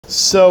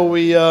So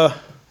we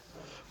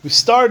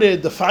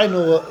started the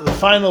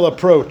final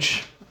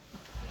approach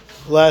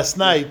last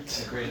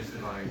night in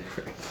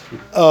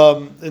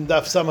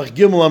Daf Samach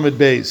Gimel Amid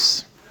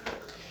Beis,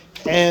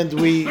 and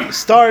we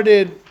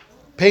started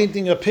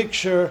painting a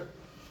picture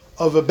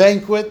of a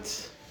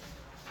banquet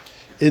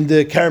in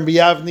the Karem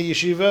B'Yavni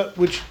Yeshiva,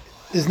 which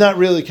is not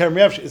really Karem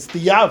B'Yavni, it's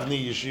the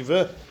Yavni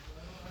Yeshiva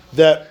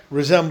that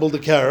resembled the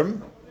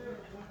Karem.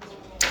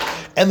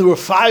 And there were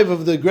 5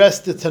 of the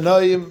Gresta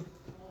Tanoim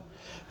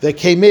that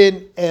came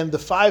in, and the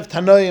 5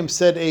 Tanoim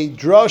said a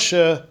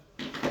drasha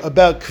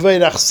about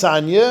Kvei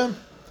Achsanya,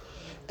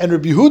 and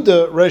Rabbi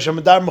Yehuda, Reish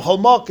HaMadar Mechol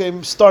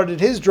Malkim, started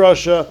his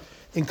drasha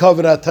in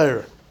Kavod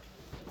HaTorah.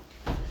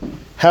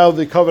 How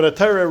the Kavod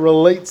HaTorah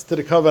relates to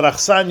the Kavod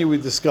Achsanya we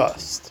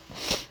discussed.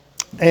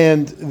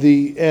 And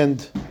Rabbi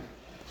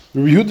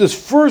Yehuda's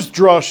first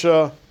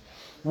drasha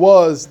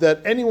was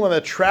that anyone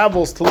that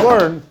travels to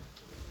learn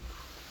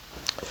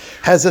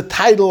has a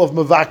title of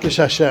Mavakish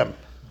Hashem.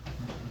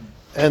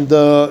 And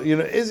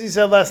Izzy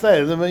said last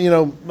night,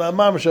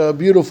 Mamash, a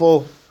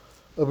beautiful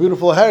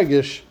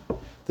Hargish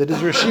that his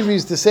Rashiva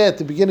used to say at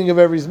the beginning of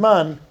every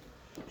Zman.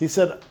 He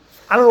said,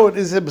 I don't know what it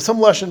is, but some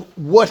Lashon,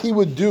 what he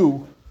would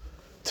do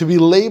to be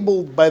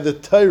labeled by the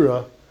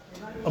Torah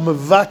a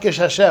Mavakish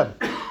Hashem.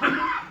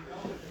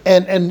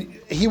 And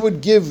he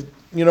would give,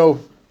 he'd go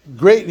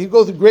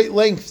to great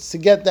lengths to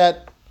get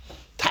that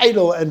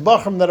title and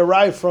Bachram that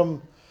arrived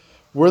from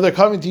where they're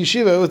coming to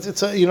yeshiva.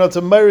 It's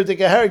a Meridik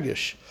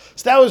Hargish.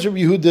 So that was Rabbi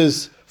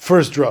Yehuda's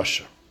first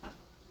drasha.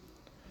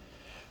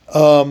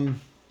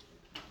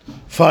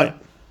 Fine.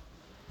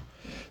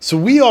 So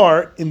we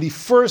are in the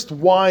first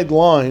wide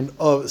line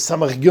of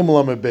Samach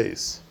Gimel Amid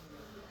Beis.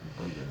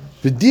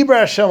 V'dibra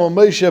Hashem al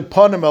Moshe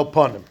panim el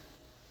panim.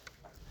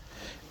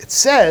 It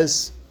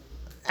says,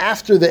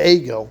 after the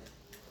Egel,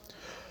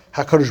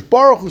 HaKadosh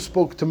Baruch Hu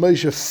spoke to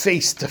Moshe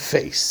face to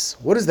face.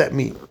 What does that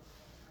mean?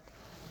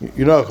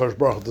 You know HaKadosh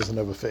Baruch Hu doesn't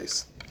have a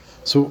face.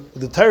 So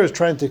the Torah is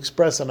trying to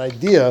express an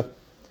idea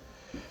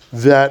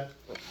that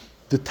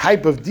the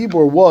type of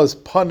dibur was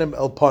panim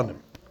el panim.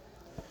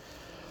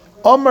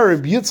 Amar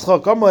Reb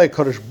Yitzchak Amar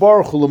HaKadosh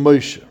Baruch Hu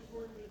LaMoshe.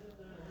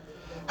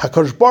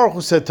 HaKadosh Baruch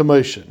Hu said to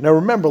Moshe. Now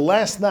remember,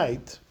 last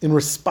night, in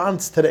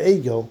response to the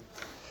Egel,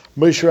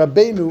 Moshe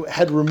Rabbeinu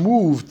had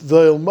removed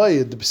the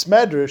Ilmayid, the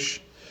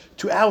Bismedrish,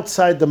 to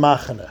outside the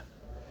Machana,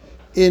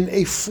 in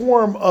a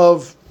form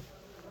of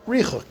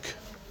richuk,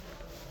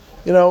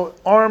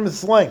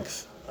 arm's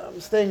length. I'm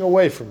staying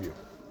away from you.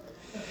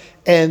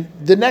 And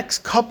the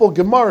next couple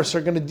Gemaras are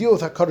going to deal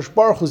with HaKadosh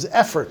Baruch Hu's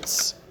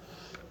efforts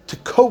to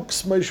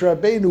coax Moshe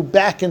Rabbeinu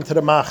back into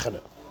the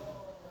Machana.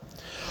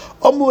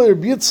 Amar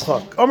Reb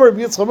Yitzchak,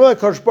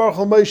 HaKadosh Baruch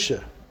Hu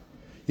Moshe.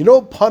 You know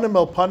what panim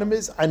el panim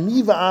is?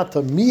 Ani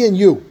va'ata, me and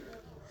you.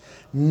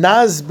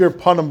 Nazbir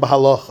panim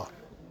b'halacha.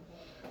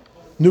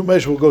 New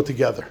Moshe will go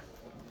together.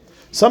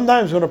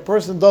 Sometimes when a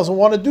person doesn't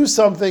want to do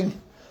something,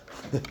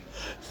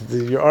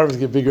 your arms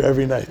get bigger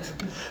every night.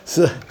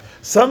 So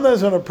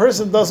sometimes when a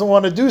person doesn't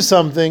want to do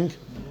something,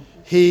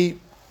 you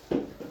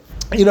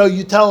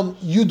tell him,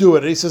 you do it.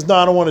 And he says, no,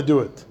 I don't want to do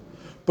it.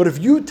 But if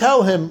you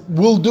tell him,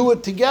 we'll do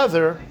it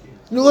together,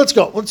 let's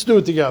go, let's do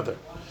it together.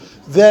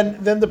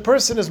 Then the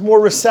person is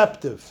more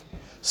receptive.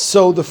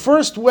 So the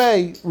first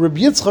way Rabbi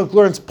Yitzchak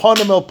learns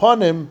panim el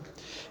panim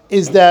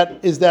is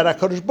that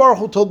HaKadosh Baruch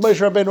Hu told Moshe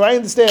Rabbeinu, I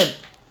understand.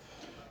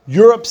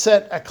 You're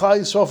upset at Klal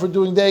Yisrael for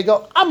doing the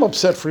Egel. I'm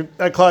upset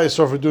at Klal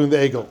Yisrael for doing the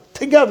Egel.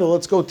 Together,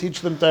 let's go teach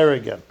them Torah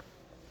again.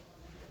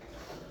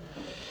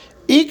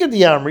 Ikad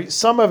Yamri,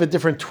 some have a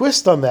different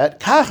twist on that.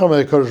 Kacham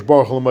HaKadosh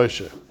Baruch Hu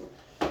Moshe.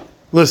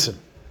 Listen,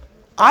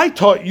 I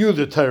taught you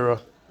the Torah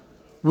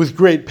with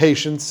great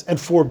patience and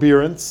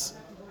forbearance.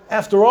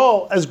 After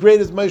all, as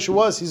great as Moshe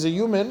was, he's a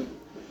human,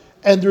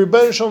 and the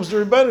Rebbeinu Shalom is the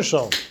Rebbeinu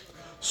Shalom.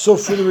 So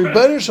for the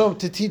Rebbeinu Shalom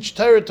to teach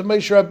Torah to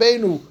Moshe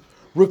Rabbeinu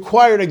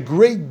required a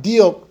great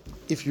deal,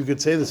 if you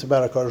could say this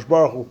about HaKadosh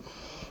Baruch Hu,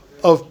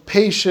 of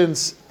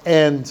patience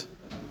and,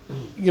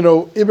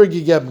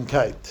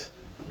 Ibergegebenkeit.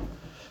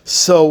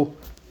 So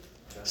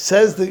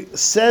says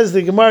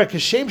the Gemara,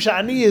 Kashem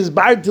sha'ani is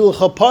bartil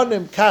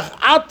chapanim kach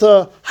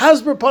ata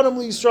hasber panim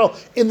liYisrael.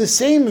 In the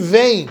same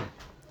vein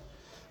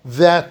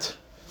that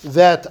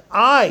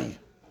I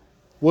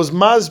was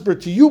masber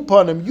to you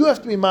panim, you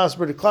have to be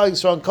masber to Klal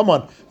Yisrael. And come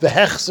on,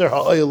 v'hechzer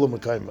ha'oyel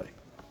u'mekaymai.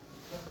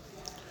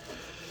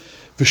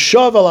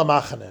 V'shav al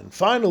ha'machana. And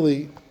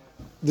finally,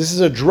 this is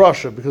a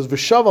drasha because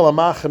v'shav al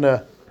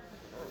ha'machana,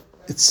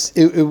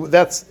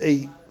 that's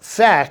a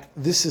fact.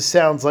 This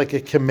sounds like a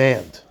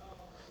command.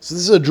 So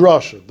this is a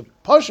drasha. The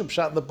pashup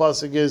shot in the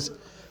pasuk is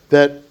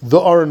that the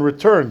Aaron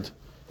returned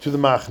to the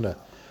machna.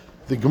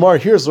 The Gemara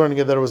here is learning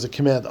that it was a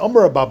command.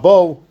 Amar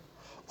Babo,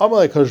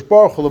 Amar HaKadosh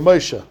Baruch Hu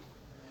LaMoshe.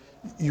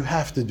 You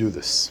have to do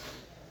this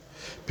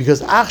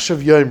because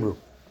Achshav Yomru.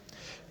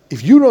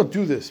 If you don't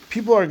do this,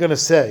 people are going to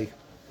say,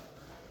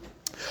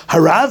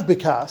 Harav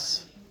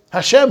Bekas,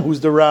 Hashem, who's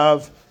the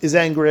Rav, is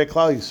angry at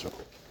Klal Yisrael.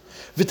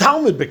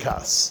 V'Talmud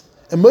Bekas,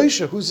 and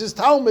Moshe, who's his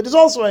Talmud, is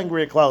also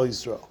angry at Klal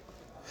Yisrael.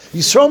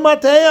 Yisrael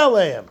Matei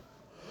Aleim.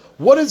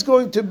 what is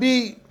going to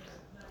be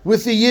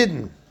with the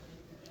Yidden?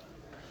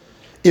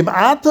 If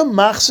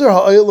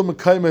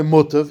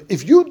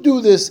you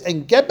do this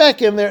and get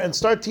back in there and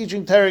start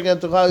teaching Torah again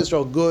to Klal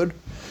Yisrael, good.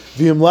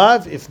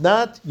 If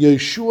not,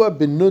 Yeshua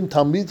ben Nun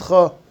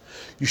Talmidcha,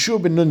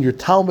 Yeshua ben Nun, your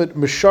Talmud,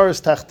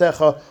 Misharis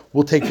Tachtecha,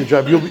 will take your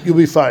job. You'll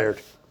be fired.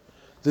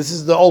 This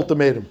is the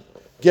ultimatum.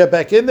 Get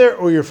back in there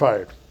or you're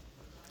fired.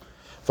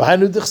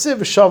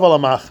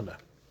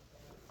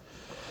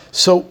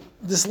 So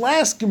this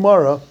last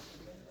Gemara,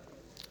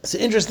 it's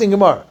an interesting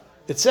Gemara.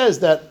 It says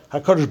that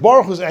HaKadosh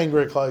Baruch Hu is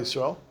angry at Klal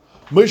Yisrael,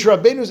 Moshe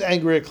Rabbeinu is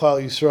angry at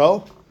Klal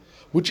Yisrael,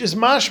 which is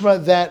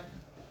mashma that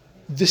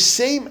the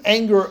same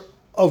anger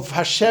of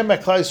Hashem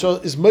at Klal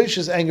Yisrael is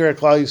Moshe's anger at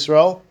Klal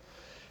Yisrael,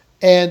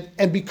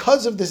 and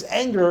because of this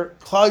anger,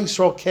 Klal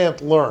Yisrael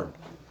can't learn.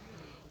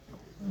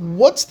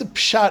 What's the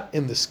pshat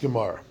in this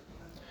Gemara?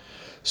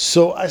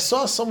 So I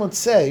saw someone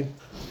say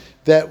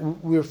that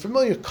we're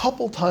familiar a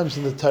couple times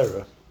in the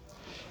Torah.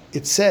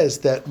 It says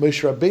that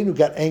Moshe Rabbeinu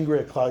got angry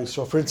at Klal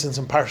Yisrael. For instance,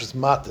 in Parshas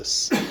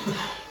Matis,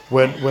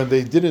 when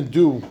they didn't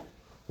do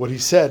what he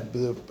said,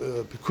 the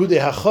Pekudei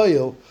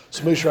HaChoyel,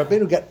 so Moshe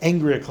Rabbeinu got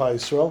angry at Klal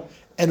Yisrael,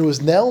 and it was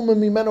Ne'alma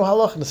Mimenu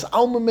Halacha,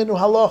 Nes'alma Mimenu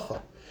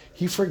Halacha.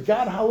 He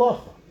forgot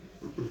Halacha.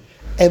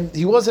 And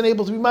he wasn't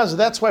able to be Mazah.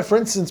 That's why, for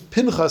instance,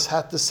 Pinchas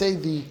had to say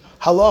the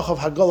Halach of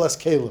Hagalas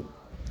Kalim.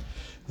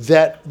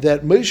 That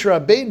Moshe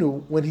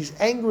Rabbeinu, when he's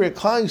angry at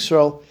Klal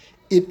Yisrael,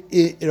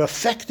 it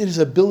affected his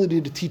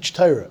ability to teach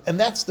Torah. And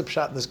that's the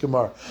pshat in this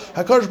Gemara.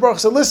 HaKadosh Baruch Hu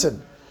said,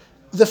 listen,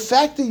 the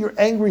fact that you're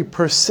angry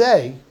per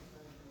se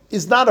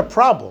is not a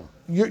problem.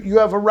 You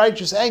have a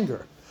righteous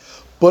anger.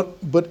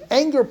 But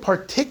anger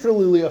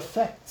particularly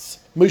affects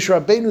Moshe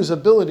Rabbeinu's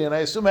ability, and I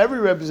assume every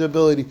Rebbe's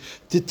ability,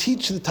 to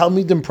teach the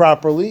Talmidim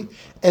properly,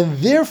 and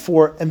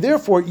therefore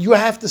you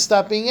have to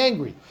stop being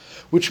angry.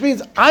 Which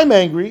means I'm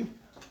angry,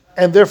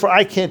 and therefore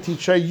I can't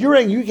teach Torah. You're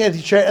angry, you can't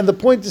teach Torah, and the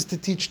point is to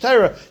teach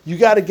Torah. You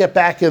got to get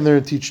back in there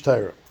and teach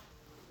Torah.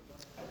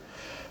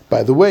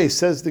 By the way,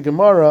 says the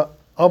Gemara,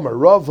 Amar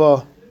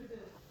Rava,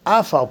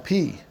 Afal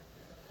Pi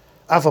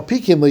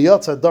Kim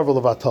Liyatza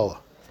Davar Levatala.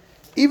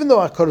 Even though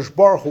HaKadosh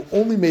Baruch Hu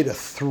only made a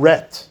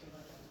threat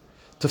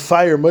to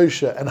fire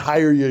Moshe and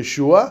hire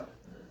Yeshua,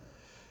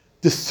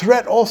 the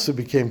threat also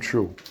became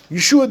true.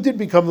 Yeshua did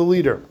become the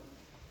leader.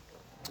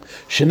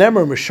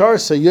 Shenemer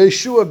Misharsa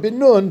Yeshua bin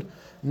Nun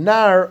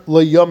Nar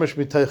LaYamish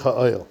Miteicha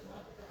Oil.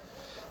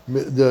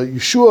 The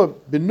Yeshua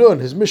bin Nun,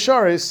 his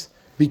Misharis,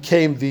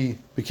 became the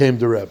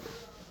Rebbe.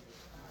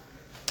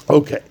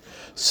 Okay,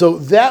 so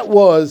that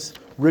was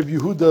Reb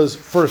Yehuda's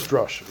first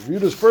drasha. Reb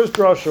Yehuda's first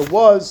drasha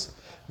was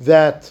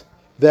that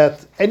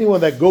anyone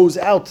that goes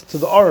out to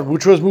the Aron,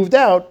 which was moved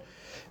out,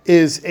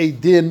 is a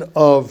din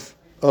of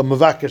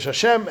Mavakesh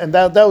Hashem, and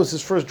that was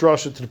his first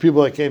drasha to the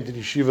people that came to the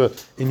yeshiva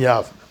in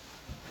Yavne.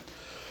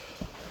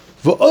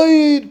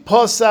 V'oid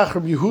pasach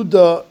Reb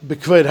Yehuda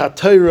b'kved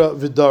HaTorah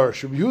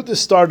v'darash. Reb Yehuda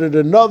started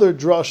another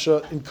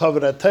drasha in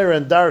Kavod HaTorah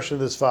and darshan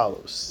as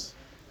follows.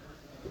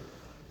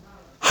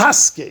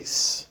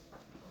 Haskes.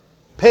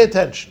 Pay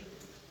attention.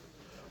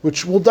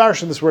 Which we'll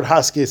darshan this word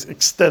haskes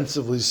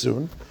extensively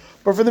soon.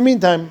 But for the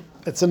meantime,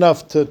 it's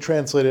enough to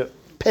translate it.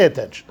 Pay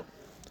attention.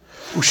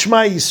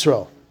 Ushma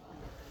Yisrael.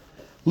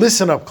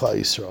 Listen up, Klal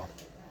Yisrael.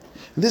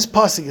 And this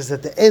pasuk is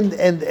at the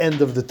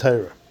end of the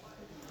Torah.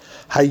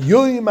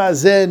 Hayoyim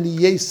hazeh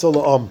niyeh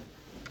sala'am.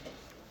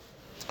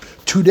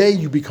 Today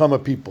you become a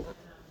people.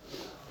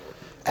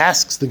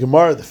 Asks the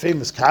Gemara, the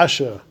famous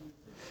Kasha,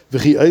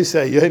 V'chi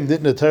oiseh hayoyim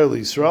nitna Torah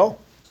Yisrael.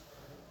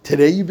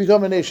 Today you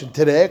become a nation.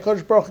 Today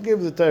HaKadosh Baruch Hu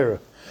gave the Torah.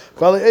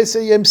 V'alei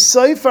oiseh yem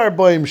seifar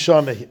boim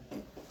shana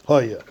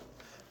hoya.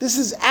 This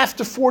is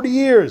after 40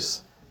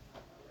 years.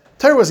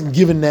 Torah wasn't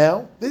given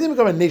now. They didn't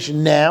become a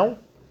nation now.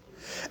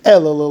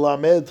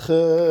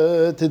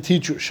 To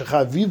teach you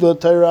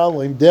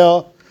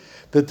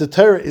that the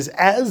Torah is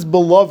as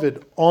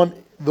beloved on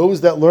those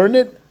that learn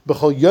it,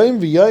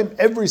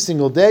 every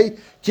single day,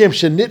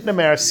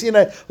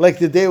 like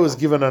the day it was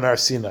given on Har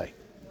Sinai.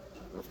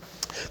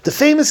 The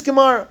famous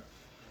Gemara,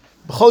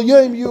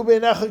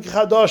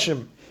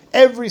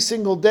 every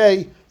single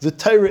day, the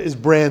Torah is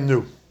brand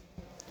new.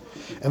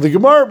 And the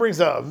Gemara brings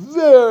out a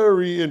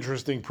very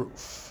interesting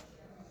proof.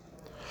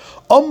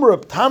 I will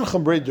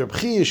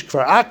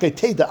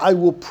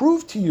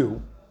prove to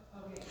you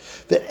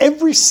that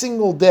every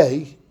single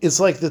day is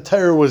like the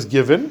Torah was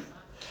given.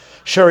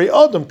 Every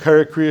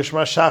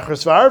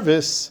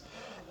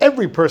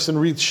person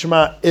reads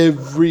Shema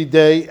every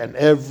day and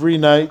every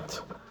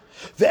night.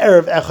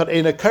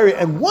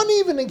 And one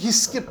evening he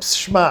skips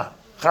Shema.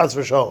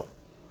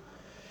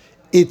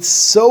 It's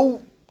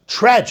so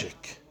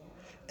tragic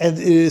and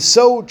it is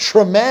so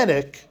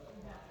traumatic.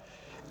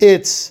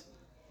 It's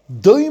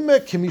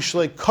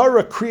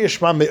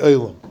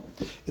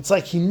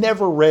like he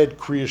never read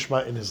Kriya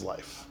Shema in his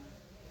life.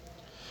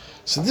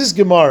 So this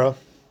Gemara,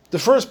 the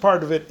first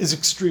part of it is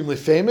extremely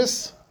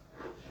famous,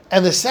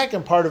 and the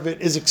second part of it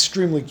is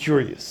extremely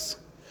curious.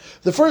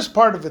 The first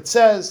part of it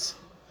says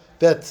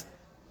that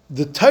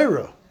the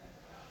Torah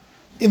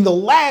in the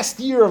last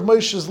year of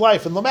Moshe's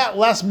life, in the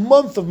last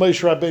month of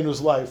Moshe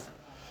Rabbeinu's life,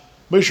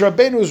 Moshe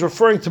Rabbeinu is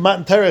referring to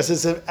Matan Torah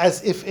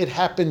as if it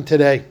happened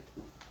today.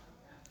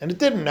 And it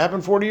didn't. It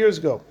happened 40 years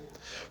ago.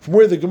 From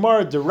where the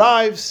Gemara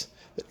derives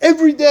that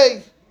every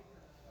day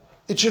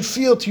it should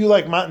feel to you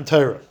like Matan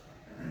Torah.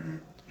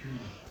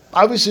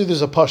 Obviously,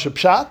 there's a Pasha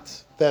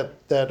Pshat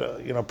that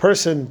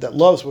person that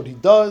loves what he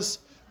does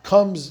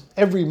comes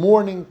every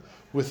morning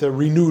with a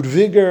renewed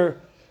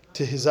vigor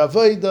to his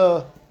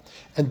Avodah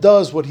and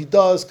does what he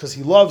does because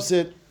he loves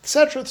it,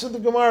 etc. So the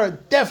Gemara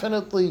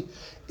definitely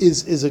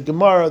is a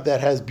Gemara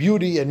that has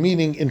beauty and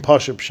meaning in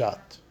Pasha Pshat.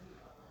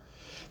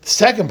 The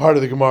second part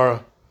of the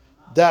Gemara,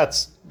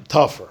 that's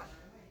tougher.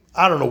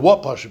 I don't know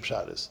what Pasha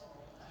Pshat is.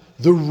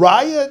 The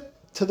raya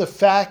to the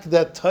fact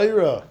that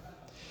Torah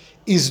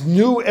is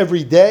new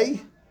every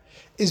day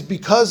is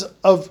because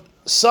of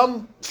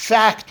some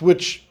fact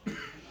which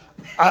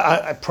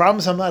I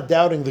promise I'm not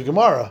doubting the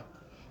Gemara,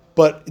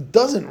 but it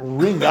doesn't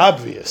ring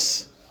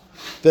obvious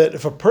that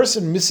if a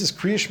person misses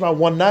Kriya Shema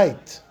one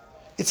night,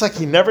 it's like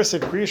he never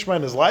said Kriya Shema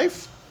in his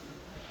life.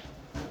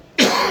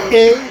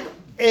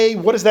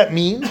 What does that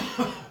mean?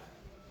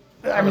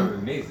 I mean,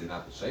 B'mezid,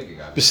 not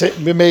b'shegeg.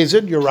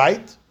 B'mezid, you're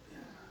right.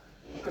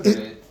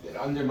 It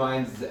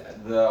undermines the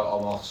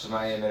Almoch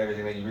Shemayim and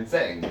everything that you've been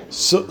saying.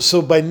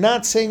 So by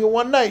not saying it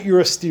one night, you're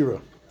a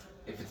stira.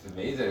 If it's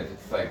b'mezid, if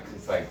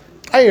it's like.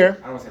 I hear.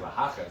 I don't want to say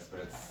lahachas,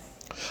 but it's.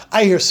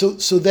 I hear. So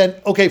then,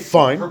 okay,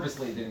 fine.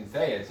 Purposely didn't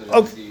say it, so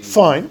okay,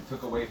 fine.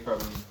 Took away from.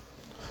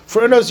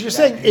 So you're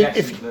saying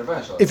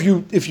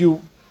if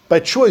you by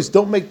choice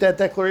don't make that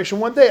declaration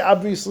one day,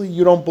 obviously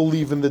you don't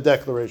believe in the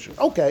declaration.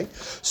 Okay,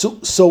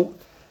 so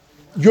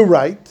you're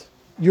right,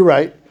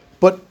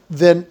 but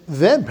then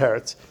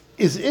parrots,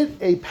 is it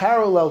a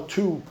parallel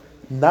to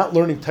not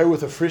learning Torah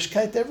with a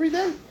frischkeit every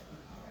day?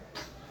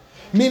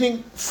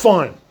 Meaning,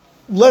 fine,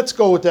 let's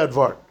go with that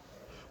vart,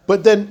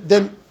 but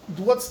then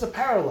what's the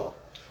parallel?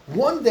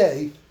 One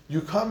day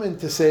you come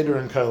into Seder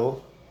and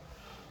Kollel,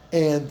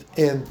 and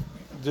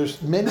there's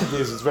many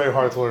days it's very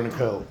hard to learn in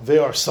Kollel. They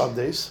are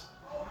Sundays.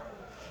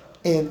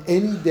 And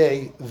any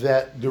day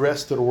that the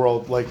rest of the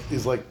world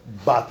is like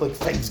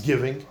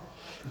Thanksgiving,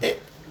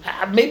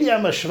 maybe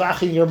I'm a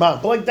shvach in your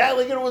mouth, but like that,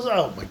 it was,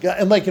 oh my God,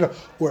 and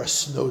or a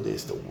snow day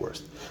is the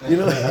worst. You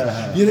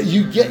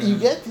get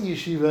to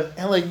yeshiva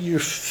and you're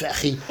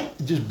fechi,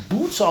 just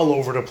boots all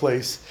over the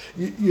place.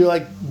 You're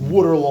like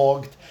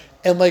waterlogged,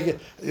 and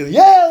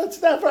let's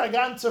never I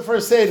got into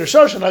first Seder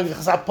Shoshan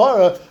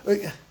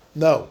Chazapara.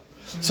 No,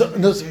 so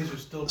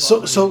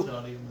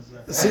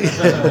see,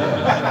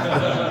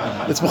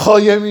 it's B'chol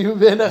Yom Yehu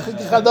B'nei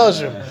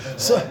Chadashim.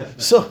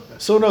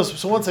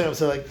 So one second I'm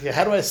saying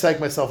how do I psych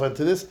myself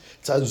into this?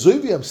 It's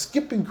Azuvi, I'm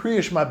skipping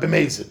Kriya Shema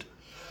B'mezid.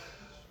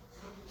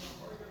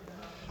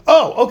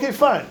 Oh, okay,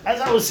 fine.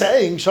 As I was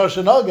saying,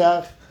 Shoshan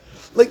Agach,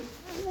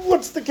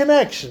 what's the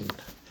connection?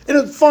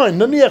 It's fine,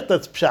 naniach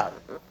that's pshat.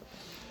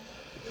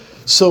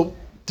 So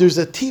there's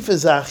a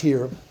tifazach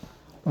here,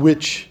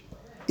 which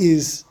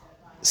is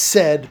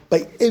said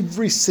by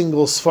every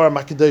single Sfar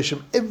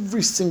Makadoshim,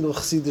 every single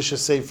Chassidish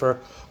Sefer,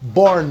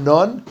 bar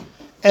none,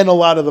 and a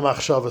lot of the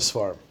Machshava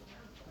Sfar.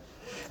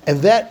 And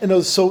that,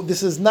 so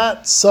this is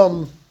not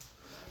some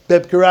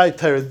Bebkarai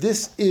Torah.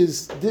 This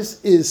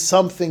is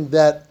something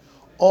that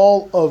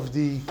all of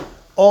the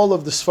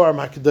Sfar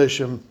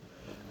Makadoshim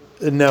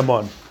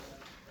Neman.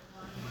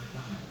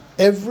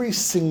 Every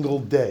single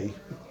day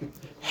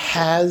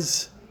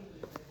has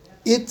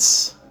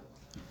its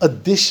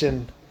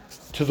addition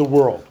to the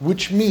world,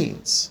 which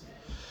means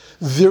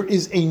there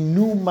is a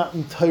new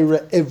Matan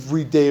Torah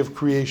every day of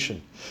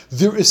creation.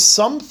 There is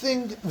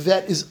something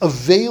that is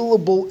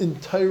available in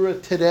Torah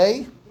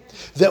today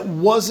that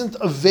wasn't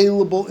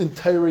available in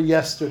Torah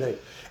yesterday.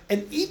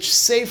 And each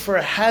Sefer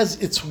has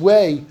its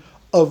way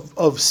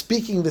of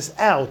speaking this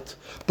out,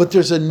 but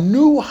there's a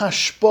new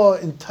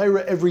hashpah in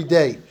Torah every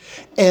day.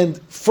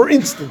 And for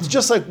instance,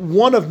 just like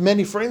one of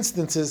many for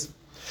instances,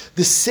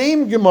 the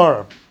same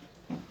Gemara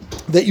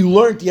that you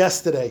learned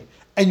yesterday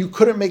and you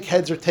couldn't make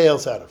heads or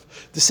tails out of.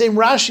 The same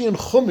Rashi and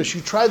Chumash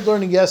you tried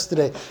learning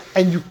yesterday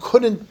and you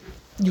couldn't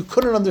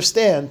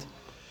understand.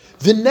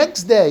 The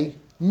next day,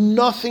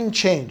 nothing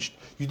changed.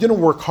 You didn't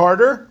work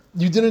harder.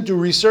 You didn't do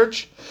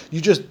research.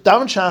 You just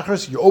daven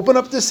shachris, you open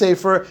up the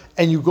Sefer,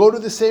 and you go to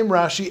the same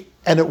Rashi,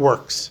 and it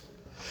works.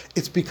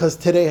 It's because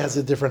today has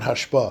a different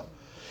hashpah.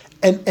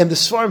 And the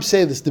Sfarim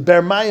say this. The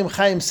Ber Mayim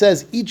Chaim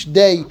says each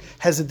day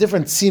has a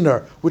different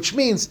sinar, which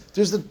means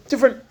there's a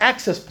different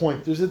access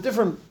point. There's a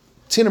different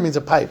sinar means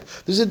a pipe.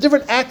 There's a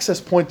different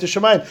access point to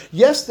Shemayim.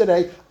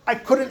 Yesterday, I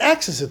couldn't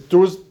access it. There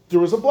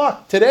was a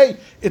block. Today,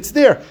 it's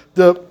there.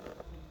 The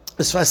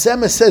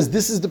Sfasema says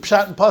this is the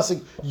Pshat and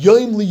Pasuk.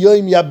 Yom li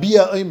yom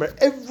yabia omer.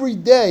 Every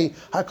day,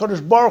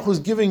 Hakadosh Baruch Hu is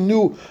giving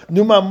new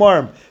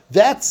mamarim.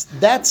 That's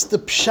the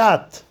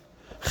Pshat.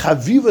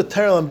 Chaviva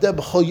Torah lamdeh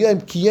b'chol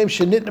yom ki yom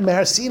shenitna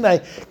mehar Sinai.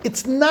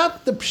 It's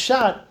not the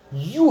Pshat.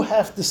 You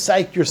have to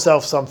psych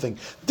yourself something.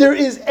 There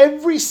is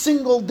every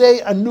single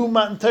day a new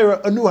Matan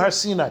Torah, a new Har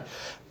Sinai.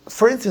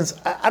 For instance,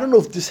 I don't know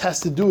if this has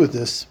to do with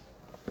this,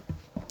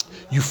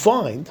 you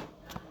find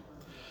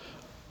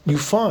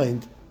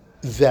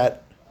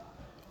that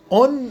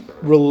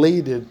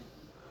unrelated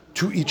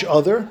to each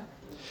other,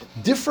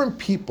 different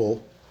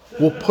people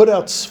will put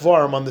out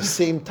svarim on the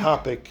same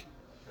topic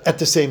at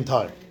the same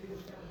time.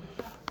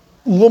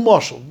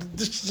 Lamashal,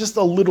 just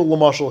a little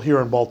lamashal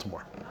here in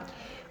Baltimore.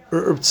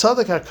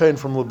 Tzadok HaKohen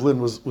from Lublin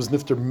was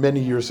nifter many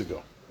years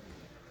ago.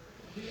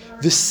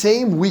 The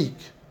same week,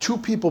 two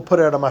people put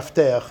out a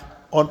mafteach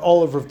on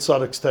all of Rav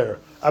Tzadok's Torah.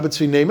 Abba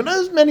Tzvi Neiman, that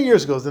was many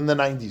years ago, it was in the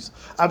 90s.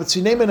 Abba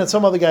Tzvi Neiman and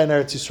some other guy in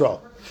Eretz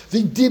Yisrael.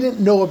 They didn't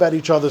know about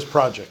each other's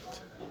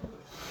project.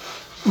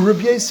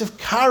 Rabbi Yosef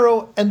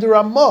Karo and the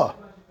Ramah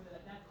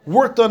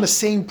worked on the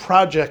same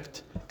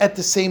project at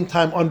the same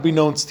time,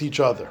 unbeknownst to each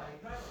other.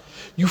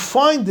 You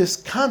find this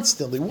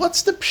constantly.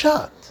 What's the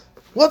pshat?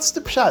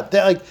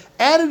 They like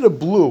added a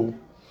blue.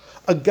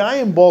 A guy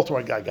in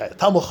Baltimore, a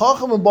Talmud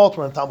Chacham in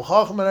Baltimore and Talmud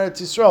Chacham in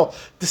Eretz Yisrael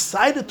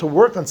decided to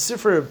work on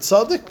Sefer of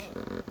Tzaddik.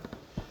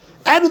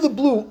 Out of the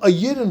blue, a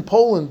Yid in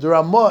Poland, the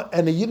Ramah,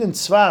 and a Yid in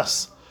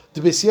Tzvas,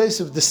 the Beis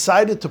Yosef,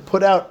 decided to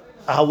put out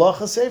a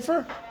halacha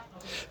sefer.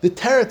 The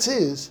teretz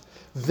is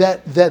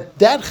that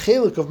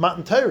chelik of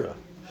Matan Torah,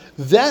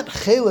 that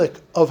chelik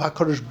of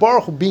HaKadosh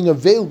Baruch Hu being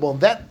available, and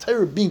that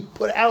Torah being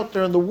put out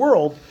there in the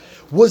world,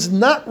 was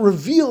not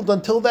revealed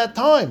until that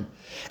time.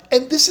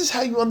 And this is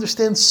how you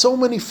understand so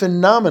many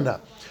phenomena.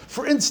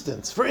 For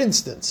instance, there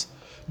was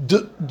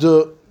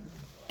the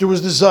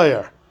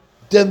Zayar,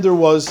 then there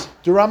was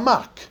the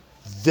Ramak,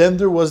 then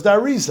there was the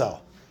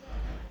Arizal.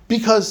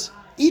 Because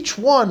each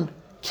one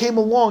came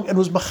along and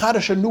was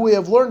machadash, a new way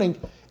of learning.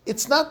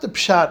 It's not the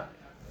pshat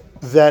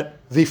that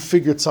they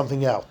figured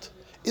something out.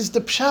 It's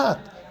the pshat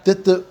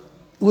that it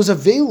was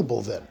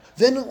available then.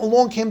 Then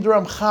along came the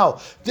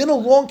Ramchal. Then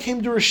along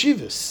came the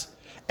Reshivas.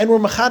 And where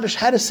machadash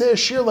had to say a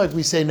shir like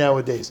we say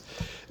nowadays.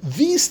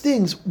 These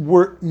things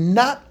were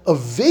not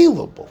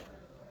available.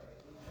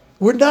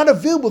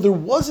 There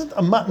wasn't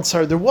a Matan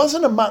Tzar, there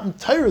wasn't a Matan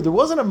Torah, there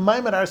wasn't a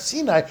Maimon Har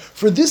Sinai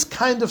for this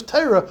kind of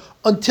Torah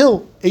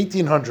until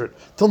 1800,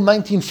 till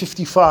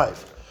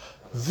 1955.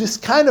 This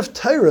kind of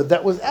Torah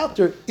that was out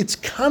there, it's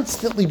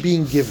constantly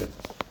being given.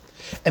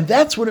 And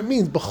that's what it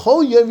means.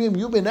 B'chol yevim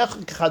yu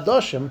b'nechad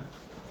k'chadoshim.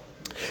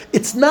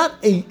 It's not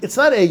a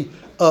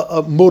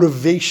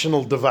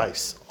motivational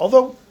device,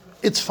 although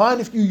it's fine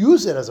if you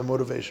use it as a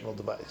motivational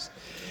device.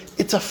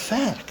 It's a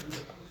fact.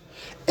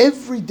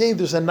 Every day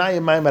there's a Naya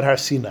Maimon Har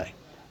Sinai.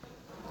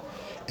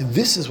 And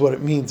this is what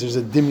it means. There's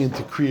a dimyan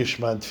to Kriya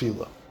Shema and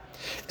Tefillah.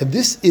 And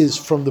this is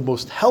from the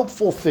most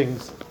helpful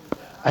things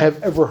I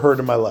have ever heard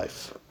in my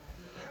life.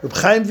 Reb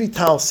Chaim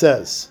Vital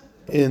says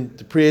in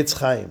the Pri Etz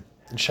Chaim,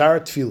 in Shara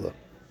Tefillah,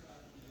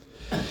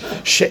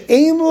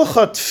 She'ein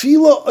l'cha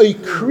tefillah oy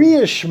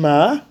Kriya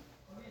Shema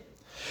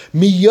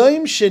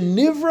miyoyim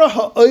shenivra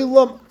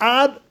ha'olam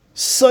ad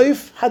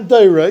soif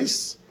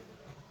hadayros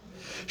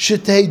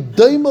shetei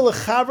doima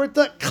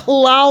lechaverta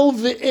klal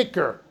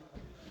ve'ikr.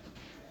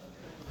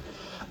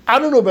 I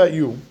don't know about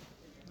you.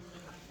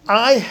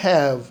 I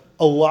have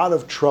a lot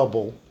of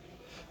trouble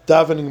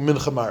davening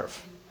Mincha Maariv.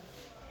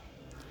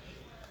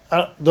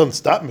 Doesn't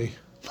stop me,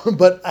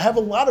 but I have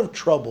a lot of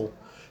trouble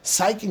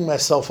psyching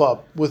myself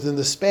up within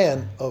the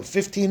span of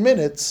 15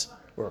 minutes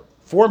or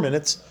 4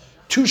 minutes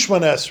to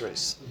Shemona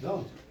Esreis.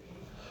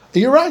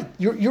 You're right.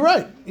 You're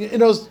right.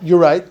 You're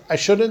right. I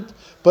shouldn't.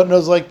 But it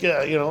was like,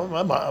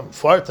 I'm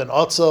fart and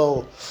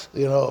otzel,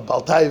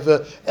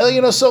 baltaiva.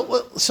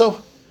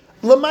 So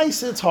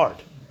lemaisa, it's hard.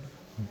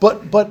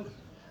 But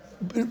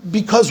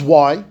because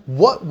why?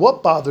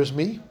 What bothers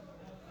me?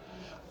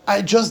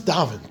 I just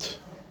davened.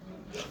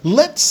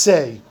 Let's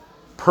say,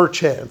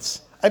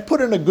 perchance, I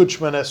put in a good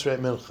Shemona Esrei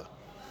Mincha.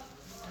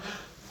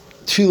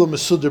 Tefillah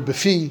Mesuder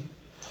Befi.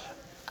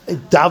 I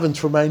davened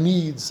for my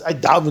needs. I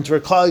davened for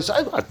a klal.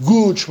 I got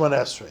good Shemona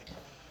Esrei.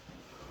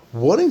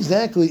 What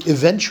exactly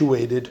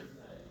eventuated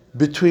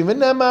between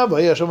what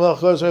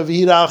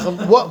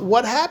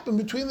happened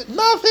between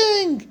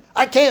nothing?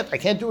 I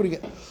can't do it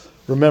again.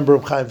 Remember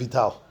Reb Chaim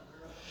Vital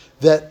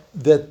that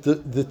the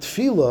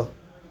tefillah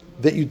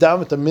that you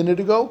davened a minute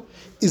ago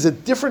is a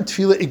different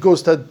tefillah. It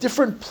goes to a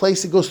different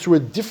place. It goes through a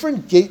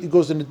different gate. It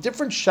goes in a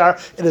different shar.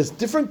 It has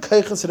different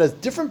keiches. It has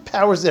different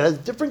powers. It has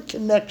different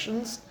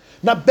connections.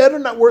 Not better,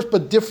 not worse,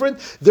 but different.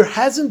 There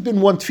hasn't been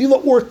one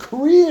tefillah or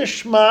Kriya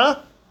Shema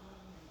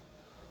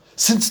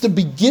since the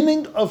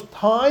beginning of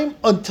time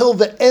until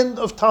the end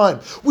of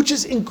time, which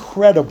is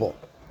incredible.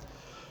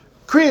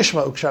 Kriya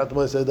Shema,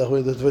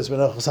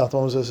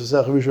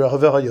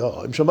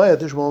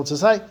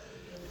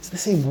 it's the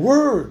same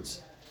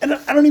words. And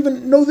I don't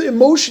even know the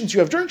emotions you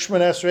have during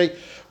Shemona Esrei.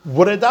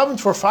 What I davened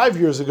for 5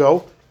 years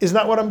ago is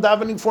not what I'm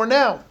davening for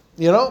now.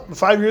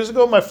 5 years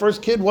ago, my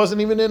first kid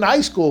wasn't even in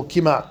high school,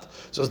 kimat.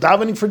 So I was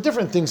davening for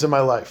different things in my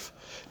life.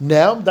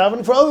 Now I'm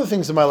davening for other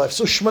things in my life.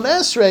 So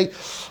Shemona Esrei,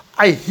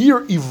 I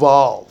hear,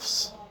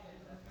 evolves.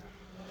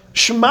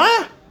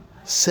 Shema,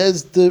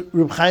 says the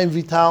Reb Chaim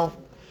Vital,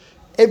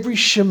 every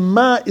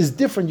Shema is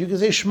different. You can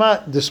say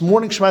Shema, this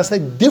morning Shema is a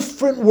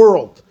different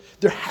world.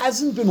 There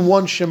hasn't been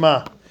one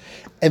Shema.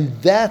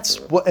 And that's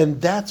what the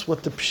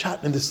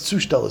pshat in this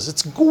tzushtel is.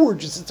 It's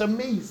gorgeous. It's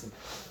amazing.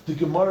 The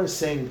Gemara is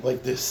saying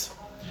like this,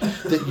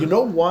 that you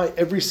know why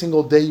every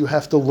single day you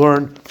have to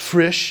learn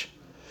frisch?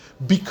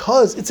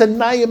 Because it's a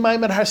Naya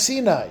Maimon Har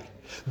Sinai.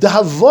 The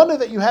Havana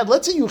that you had,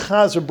 let's say you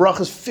chazer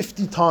brachas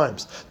 50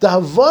 times. The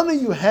Havana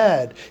you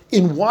had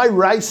in why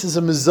rice is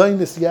a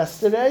mezainis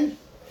yesterday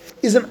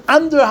is an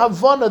under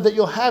Havana that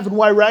you'll have in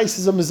why rice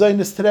is a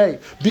mezainis today.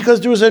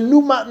 Because there was a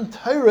new Matan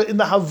Torah in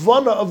the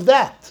Havana of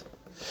that.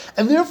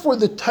 And therefore,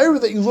 the Torah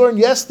that you learned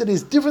yesterday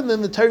is different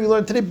than the Torah you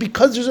learned today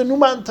because there's a new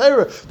Matan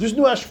Torah, there's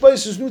new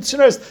Ashbais, there's new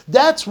Tzineres.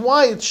 That's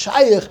why it's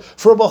shaykh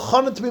for Rabbi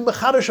Chanan to be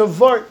Mechadash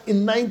Avar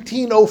in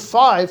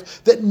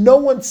 1905 that no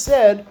one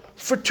said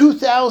for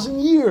 2,000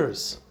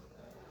 years.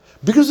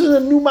 Because there's a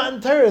new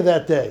Matan Torah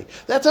that day.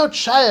 That's how it's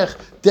shaykh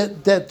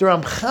that the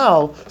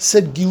Ramchal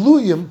said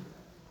Giluyim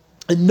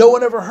and no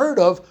one ever heard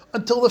of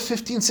until the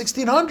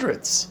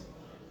 1600s.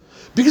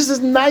 Because there's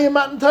Naya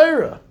Matan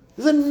Torah.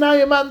 There's a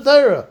Naya Matan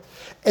Torah.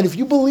 And if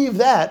you believe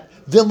that,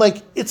 then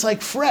it's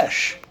like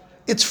fresh.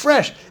 It's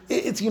fresh.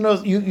 It's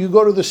you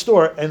go to the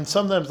store and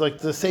sometimes like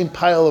the same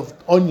pile of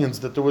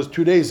onions that there was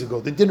 2 days ago,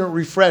 they didn't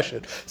refresh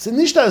it. So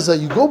Nishtazah,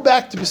 you go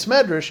back to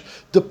Bismedrish,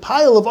 the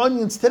pile of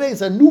onions today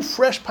is a new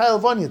fresh pile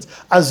of onions.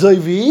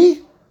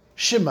 Azoivi,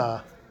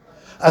 Shema.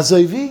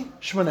 Azoivi,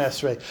 Shemon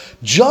Esrei.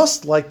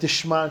 Just like the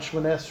Shema and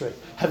Shemon Esrei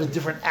have a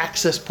different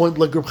access point,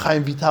 like Reb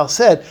Chaim Vital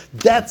said,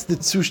 that's the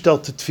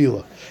Tzushtel to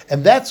Tefillah.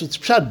 And that's what's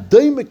Pshat,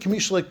 Daima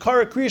Kamish like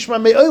Kara Kriya Shema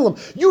Me'olam.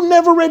 You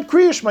never read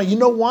Kriya Shema. You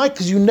know why?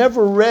 Because you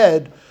never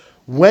read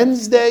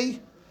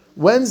Wednesday,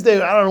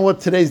 I don't know what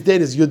today's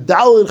date is,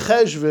 Yudal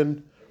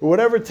Cheshvan, or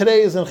whatever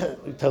today is in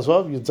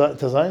Tezvav,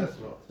 Tezayin?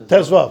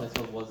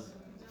 Tezvav. Was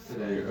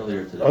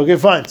earlier today. Okay,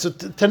 fine. So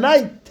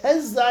tonight,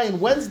 Tez Zayin,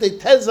 Wednesday,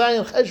 Tez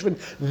Zayin Cheshvan,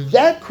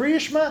 that Kriya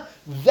Shema,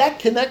 that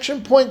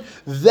connection point,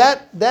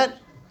 that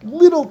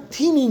little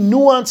teeny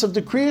nuance of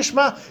the Kriya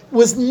Shema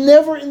was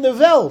never in the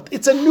Welt.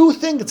 It's a new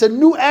thing. It's a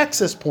new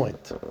access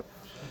point.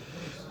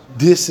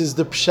 This is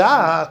the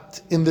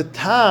Pshat in the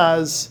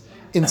Taz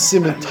in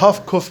Siman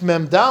Tov Kuf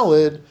Mem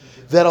Dalid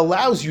that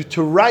allows you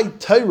to write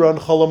Torah on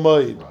Chol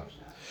Hamoed.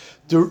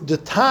 The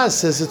Taz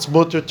says it's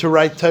mutter to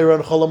write Torah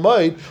on Chol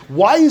Hamoed.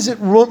 Why is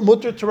it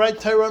mutter to write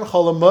Torah on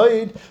Chol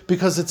Hamoed?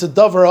 Because it's a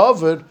davar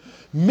avod.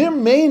 Mir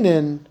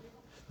meinen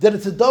that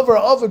it's a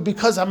davar avod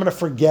because I'm going to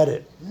forget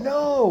it.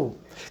 No.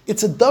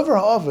 It's a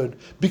davar avod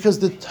because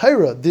the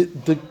Torah, the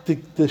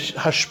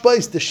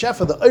hashpais, the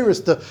shefa, the iris,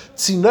 the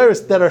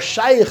tzineris that are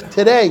shaykh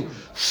today,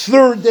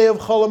 third day of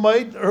Chol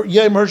Hamoed, or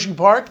Yom Hershey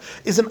Park,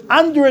 is an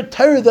under a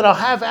Torah that I'll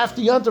have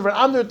after Yontav, or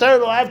under a Torah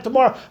that I'll have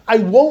tomorrow. I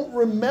won't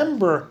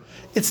remember.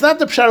 It's not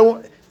the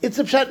pshat. It's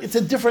a pshat. It's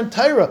a different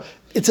Torah.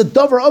 It's a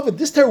davar avod.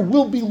 This Torah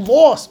will be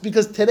lost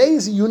because today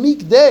is a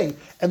unique day,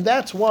 and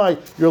that's why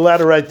you're allowed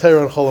to write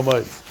Torah on Chol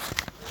Hamoed.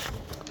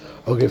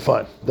 Okay,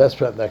 fine. That's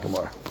pshat in that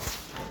Gemara.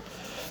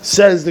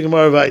 Says the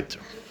Gemara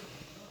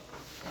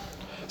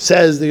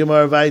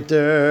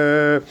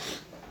weiter.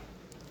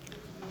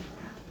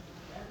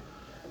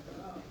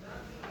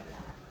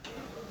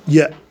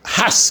 Yeah,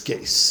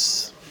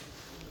 haskes.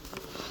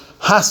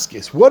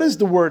 Haskes. What is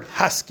the word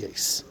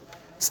haskes?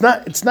 It's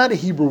not a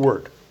Hebrew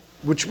word,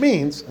 which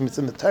means, it's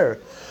in the Torah,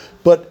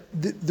 but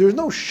there's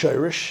no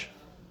shirish.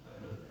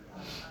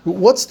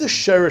 What's the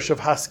shirish of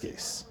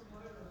haskes?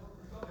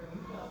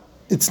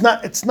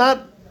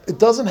 It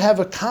doesn't have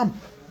a comp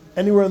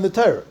anywhere in the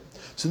Torah.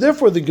 So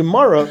therefore the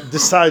Gemara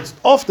decides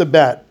off the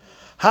bat,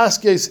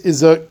 haskes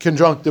is a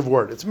conjunctive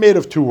word. It's made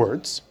of two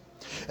words.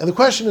 And the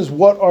question is,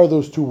 what are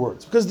those two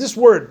words? Because this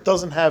word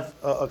doesn't have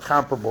a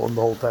comparable in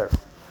the whole Torah.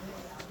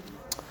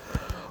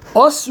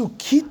 Asu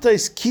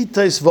kitais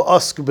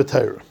v'asku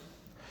b'Torah.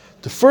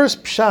 The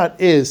first pshat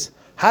is,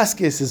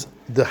 haskes is,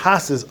 the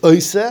has is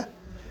oise,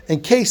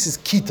 and case is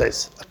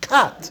kitais, a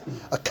kat.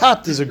 A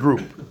kat is a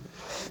group.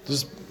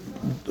 This is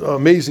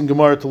amazing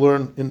Gemara to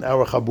learn in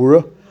our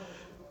Chabura.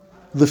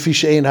 Lefi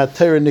she'ein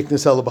ha-Torah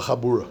niknes ela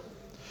b'Chabura.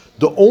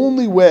 The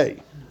only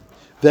way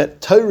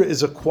that Torah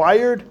is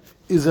acquired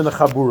is in a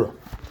Chabura.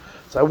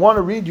 So I want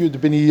to read you the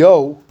Ben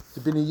Yo.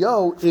 The Ben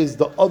Yo is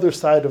the other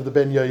side of the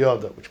Ben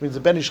Yoyada, which means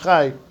the Ben Ish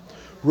Chai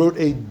wrote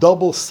a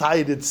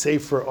double-sided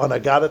sefer on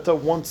Agadata.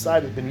 One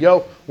side is Ben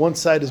Yo, one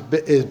side is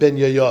Ben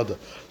Yoyada.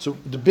 So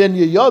the Ben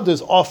Yoyada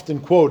is often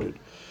quoted.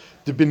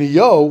 The Ben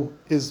Yo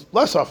is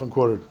less often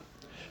quoted.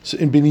 So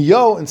in Ben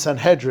Yo and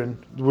Sanhedrin,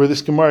 where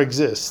this Gemara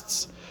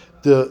exists,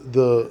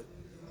 the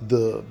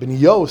Ben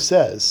Yo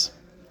says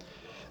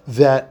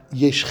that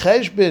Yesh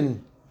Cheshbon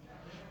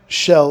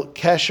shel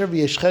Kesher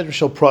v'Yesh Cheshbon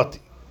shel Prati,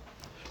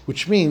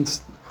 which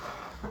means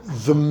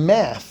the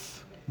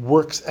math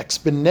works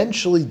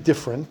exponentially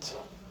different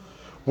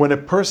when a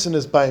person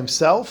is by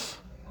himself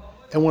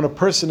and when a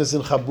person is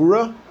in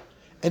Chabura,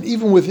 and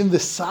even within the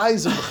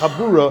size of the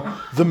Chabura,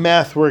 the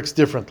math works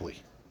differently.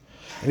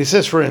 And he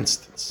says, for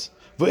instance,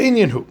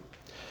 V'inyanhu,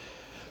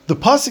 the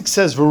pasuk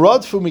says,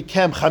 "V'radfu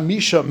mikem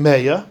chamisha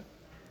meya."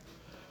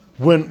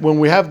 When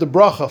we have the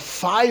bracha,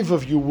 5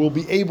 of you will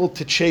be able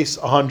to chase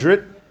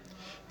 100.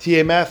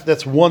 TA math,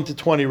 that's 1 to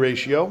 20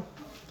 ratio.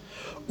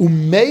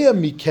 Umeya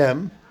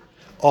mikem,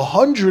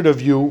 100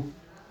 of you,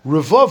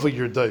 revava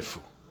yerdaifu,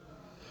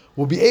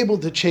 will be able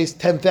to chase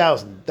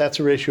 10,000. That's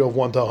a ratio of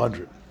 1 to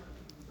 100.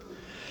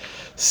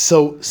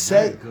 So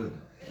say... Very good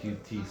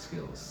QT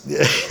skills.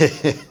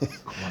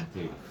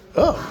 Quantitative.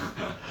 Oh,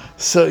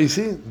 so you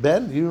see,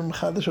 Ben, you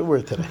machadish a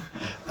word today.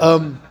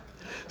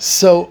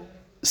 So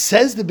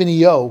says the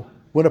Binio,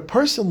 when a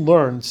person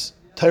learns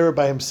Torah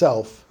by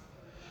himself,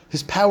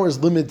 his power is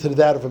limited to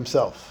that of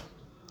himself.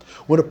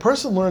 When a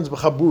person learns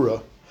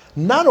b'chabura,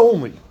 not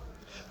only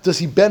does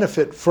he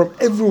benefit from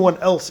everyone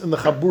else in the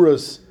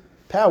chabura's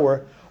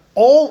power,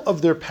 all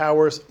of their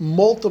powers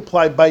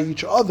multiply by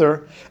each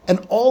other, and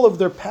all of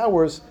their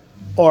powers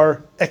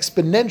are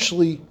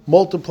exponentially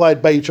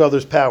multiplied by each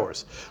other's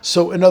powers.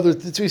 So in other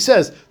words, he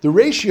says, the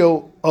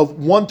ratio of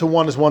 1 to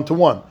 1 is 1 to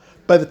 1.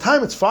 By the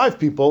time it's 5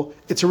 people,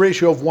 it's a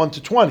ratio of 1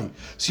 to 20.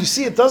 So you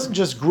see, it doesn't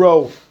just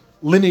grow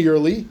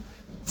linearly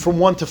from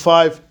 1 to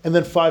 5 and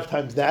then 5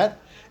 times that.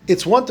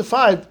 It's 1 to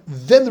 5,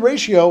 then the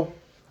ratio,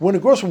 when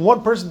it grows from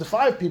 1 person to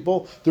 5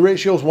 people, the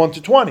ratio is 1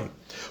 to 20.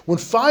 When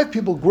 5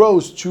 people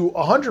grows to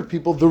 100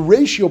 people, the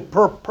ratio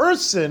per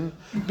person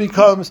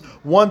becomes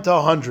 1 to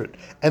 100.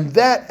 And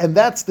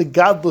that's the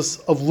godless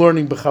of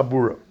learning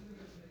b'chabura.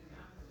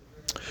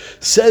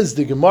 Says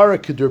the Gemara,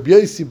 K'd Rabbi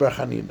Yosi bar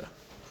Chanina.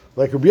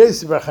 Like Rabbi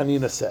Yosi bar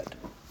Chanina said.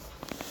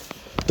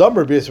 Dam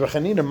Rabbi Yosi bar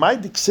Chanina, my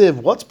diksiv,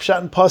 what's pshat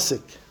and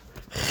pasuk?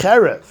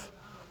 Cherev,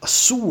 a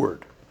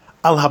sword,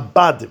 al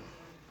habadim,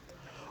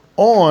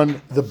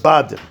 on the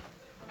badim.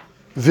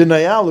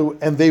 Vinayalu,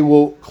 and they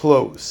will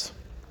close.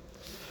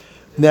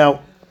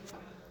 Now,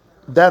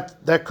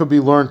 that could be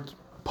learned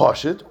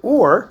pashit,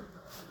 or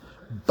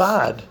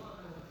bad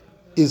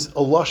is a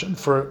lashon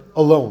for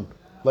alone.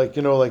 Like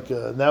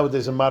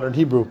nowadays in modern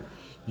Hebrew,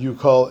 you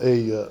call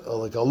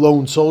a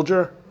lone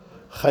soldier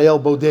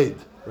chayel boded,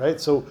 right?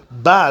 So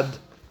bad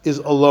is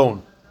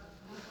alone.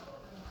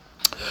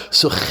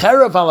 So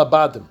cherav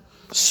alabadim,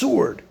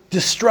 sword,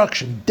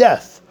 destruction,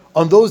 death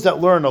on those that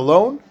learn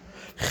alone.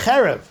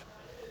 Cherav,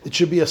 it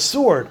should be a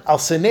sword. Al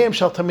seneim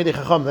shal tamidei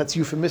chachamim. That's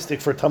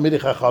euphemistic for tamidei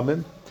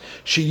chachamim.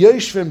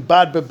 Sheyoshvim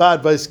bad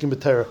bebad v'iskim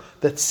b'Torah,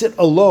 that sit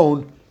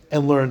alone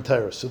and learn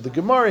Torah. So the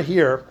Gemara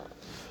here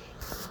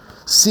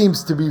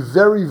seems to be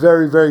very,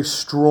 very, very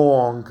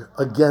strong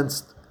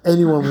against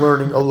anyone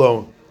learning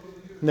alone.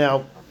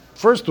 Now,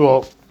 first of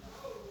all,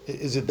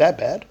 is it that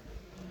bad?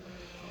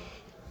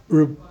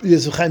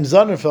 Yosef Chaim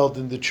Zannerfeld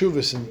in the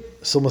Chuvas in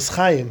Silmas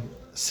Chaim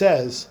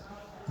says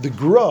the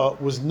Gra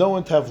was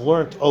known to have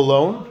learned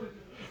alone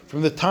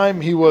from the time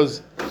he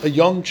was a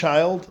young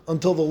child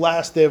until the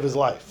last day of his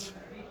life.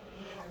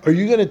 Are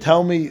you going to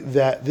tell me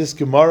that this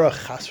Gemara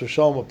Chas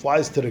v'Shalom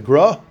applies to the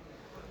Gra?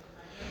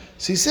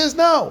 So he says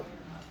no.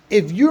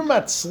 If you're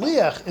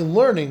matzliach in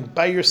learning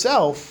by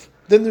yourself,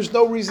 then there's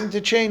no reason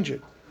to change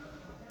it.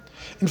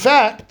 In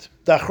fact,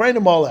 the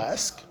Achreinim all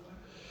ask,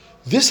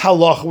 this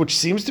halacha, which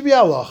seems to be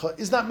halacha,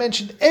 is not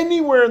mentioned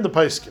anywhere in the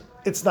Paiskim.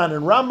 It's not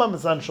in Rambam,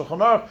 it's not in Shulchan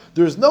Aruch.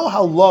 There is no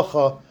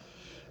halacha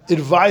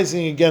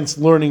advising against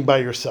learning by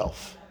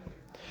yourself.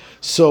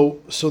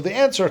 So they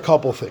answer a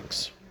couple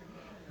things.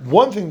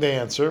 One thing they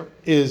answer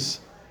is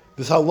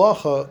this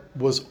halacha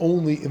was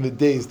only in the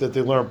days that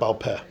they learned Baal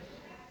Peh.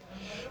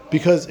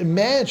 Because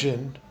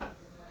imagine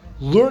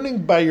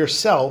learning by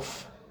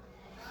yourself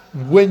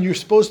when you're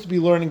supposed to be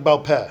learning Baal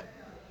Peh.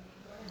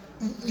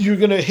 You're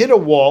going to hit a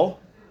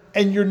wall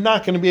and you're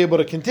not going to be able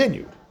to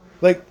continue.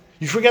 Like,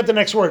 you forget the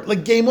next word,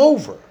 like game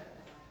over.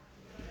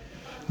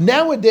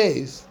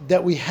 Nowadays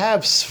that we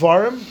have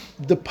Sfarim,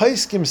 the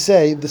Paiskim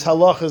say this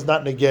halacha is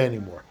not negeh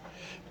anymore.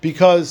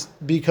 Because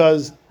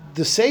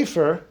the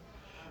Sefer,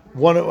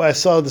 one I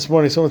saw this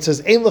morning, someone says,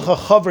 Ein lecha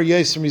chaver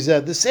yoser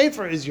mizeh. The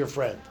Sefer is your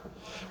friend.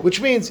 Which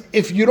means,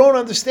 if you don't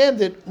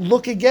understand it,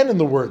 look again in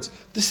the words.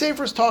 The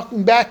Sefer is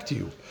talking back to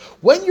you.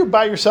 When you're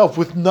by yourself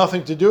with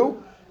nothing to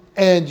do,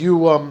 and you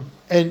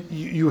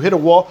hit a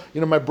wall,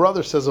 my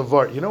brother says a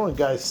vart. You know when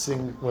guys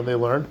sing when they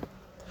learn?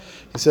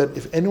 He said,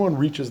 if anyone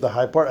reaches the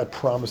high part, I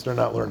promise they're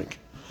not learning.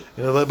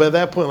 By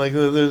that point,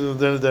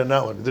 they're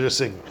not learning, they're just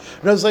singing.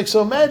 And I was like,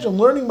 so imagine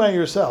learning by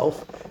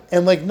yourself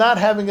and not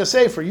having a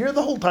sefer. You're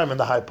the whole time in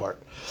the high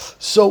part.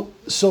 So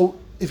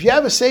if you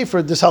have a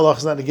sefer, this halach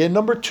is not again.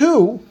 Number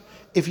two,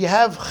 if you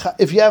have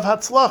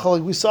hatzlacha,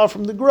 like we saw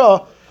from the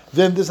Gra,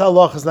 then this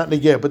halach is not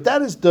negeh. But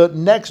that is the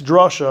next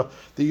drasha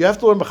that you have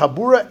to learn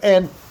b'chabura,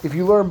 and if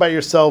you learn by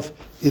yourself,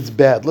 it's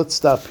bad. Let's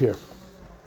stop here.